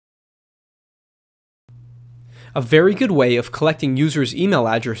A very good way of collecting users' email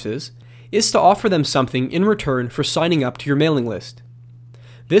addresses is to offer them something in return for signing up to your mailing list.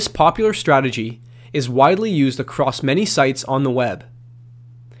 This popular strategy is widely used across many sites on the web.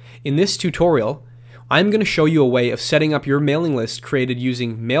 In this tutorial, I'm going to show you a way of setting up your mailing list created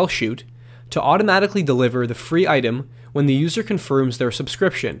using MailShoot to automatically deliver the free item when the user confirms their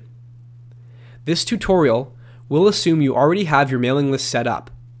subscription. This tutorial will assume you already have your mailing list set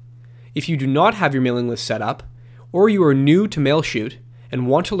up. If you do not have your mailing list set up, or you are new to MailShoot and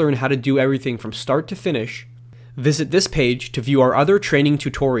want to learn how to do everything from start to finish, visit this page to view our other training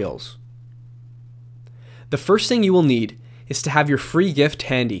tutorials. The first thing you will need is to have your free gift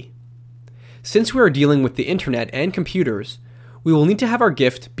handy. Since we are dealing with the internet and computers, we will need to have our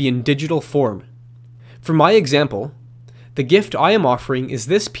gift be in digital form. For my example, the gift I am offering is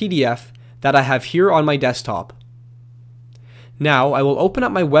this PDF that I have here on my desktop. Now I will open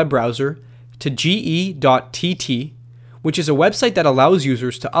up my web browser to ge.tt, which is a website that allows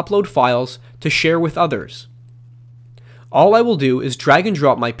users to upload files to share with others. All I will do is drag and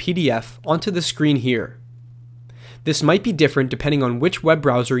drop my PDF onto the screen here. This might be different depending on which web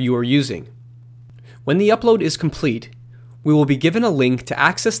browser you are using. When the upload is complete, we will be given a link to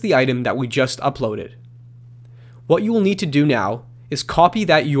access the item that we just uploaded. What you will need to do now is copy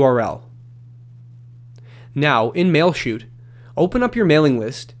that URL. Now, in MailShoot, open up your mailing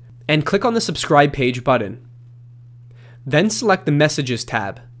list and click on the Subscribe Page button. Then select the Messages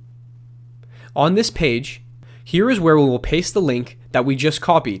tab. On this page, here is where we will paste the link that we just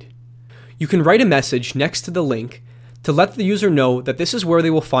copied. You can write a message next to the link to let the user know that this is where they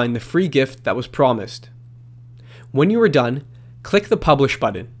will find the free gift that was promised. When you are done, click the Publish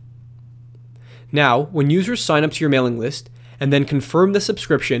button. Now, when users sign up to your mailing list and then confirm the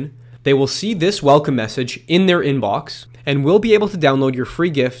subscription, they will see this welcome message in their inbox and will be able to download your free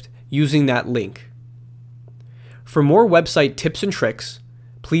gift using that link. For more website tips and tricks,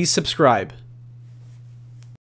 please subscribe.